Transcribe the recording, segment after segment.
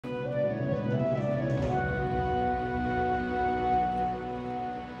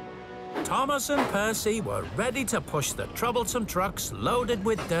Thomas and Percy were ready to push the troublesome trucks loaded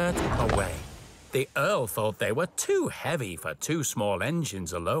with dirt away. The Earl thought they were too heavy for two small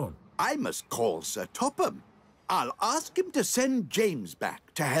engines alone. I must call Sir Topham. I'll ask him to send James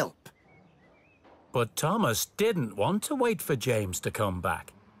back to help. But Thomas didn't want to wait for James to come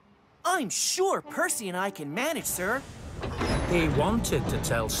back. I'm sure Percy and I can manage, sir. He wanted to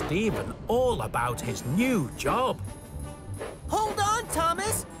tell Stephen all about his new job. Hold on,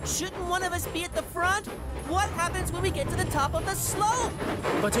 Thomas. Shouldn't one of us be at the front? What happens when we get to the top of the slope?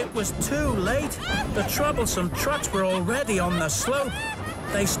 But it was too late. The troublesome trucks were already on the slope.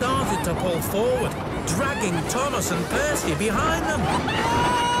 They started to pull forward, dragging Thomas and Percy behind them.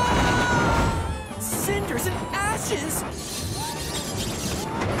 Cinders and ashes!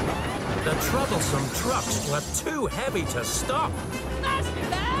 The troublesome trucks were too heavy to stop.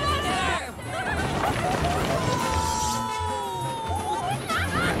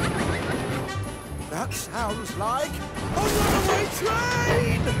 That sounds like a runaway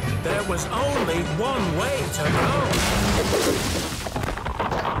train! There was only one way to go.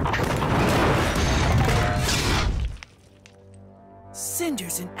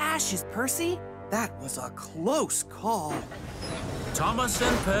 Cinders and ashes, Percy. That was a close call. Thomas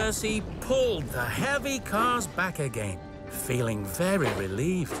and Percy pulled the heavy cars back again, feeling very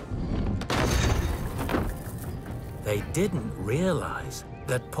relieved. They didn't realize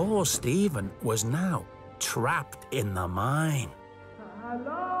that poor Stephen was now trapped in the mine.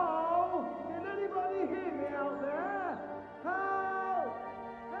 Hello? Can anybody hear me out there? Help!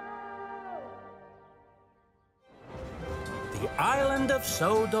 Help! The island of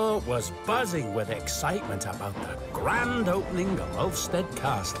Sodor was buzzing with excitement about the grand opening of Ulfstead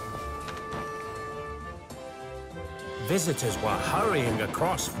Castle. Visitors were hurrying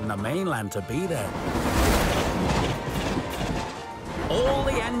across from the mainland to be there. All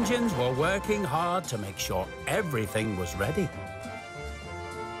the engines were working hard to make sure everything was ready.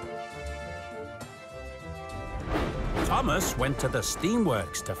 Thomas went to the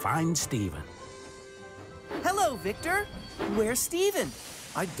steamworks to find Stephen. Hello, Victor. Where's Stephen?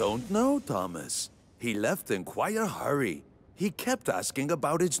 I don't know, Thomas. He left in quite a hurry. He kept asking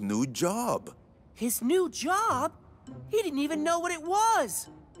about his new job. His new job? He didn't even know what it was.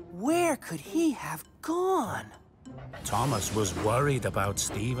 Where could he have gone? Thomas was worried about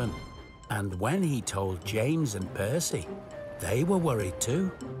Stephen, and when he told James and Percy, they were worried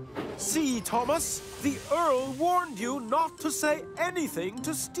too. See, Thomas, the Earl warned you not to say anything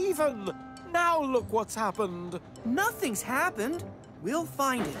to Stephen. Now look what's happened. Nothing's happened. We'll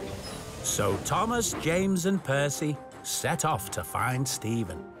find it. So Thomas, James and Percy set off to find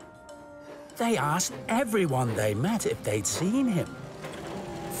Stephen. They asked everyone they met if they'd seen him.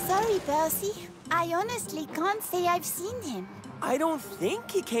 Sorry, Percy. I honestly can't say I've seen him. I don't think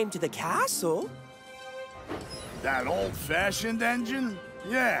he came to the castle. That old-fashioned engine?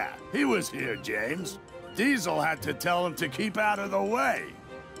 Yeah, he was here, James. Diesel had to tell him to keep out of the way.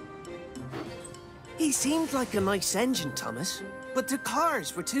 He seemed like a nice engine, Thomas, but the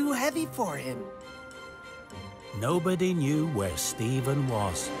cars were too heavy for him. Nobody knew where Stephen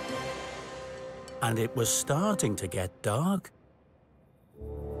was. And it was starting to get dark.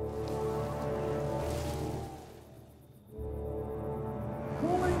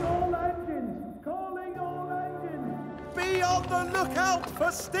 Calling all engines! Calling all engines! Be on the lookout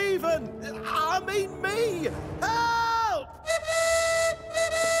for Stephen! I mean me! Help!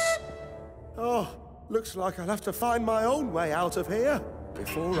 Oh, looks like I'll have to find my own way out of here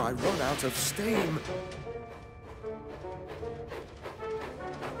before I run out of steam.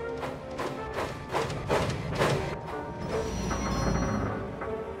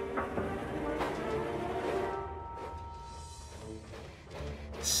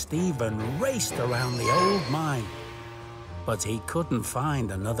 Stephen raced around the old mine, but he couldn't find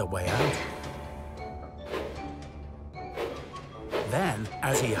another way out. Then,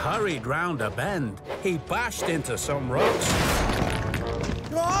 as he hurried round a bend, he bashed into some rocks.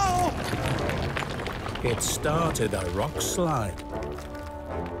 Oh! It started a rock slide.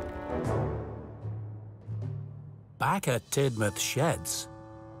 Back at Tidmouth Sheds,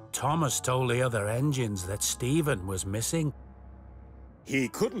 Thomas told the other engines that Stephen was missing. He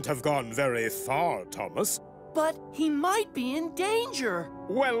couldn't have gone very far, Thomas. But he might be in danger.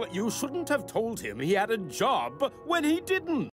 Well, you shouldn't have told him he had a job when he didn't.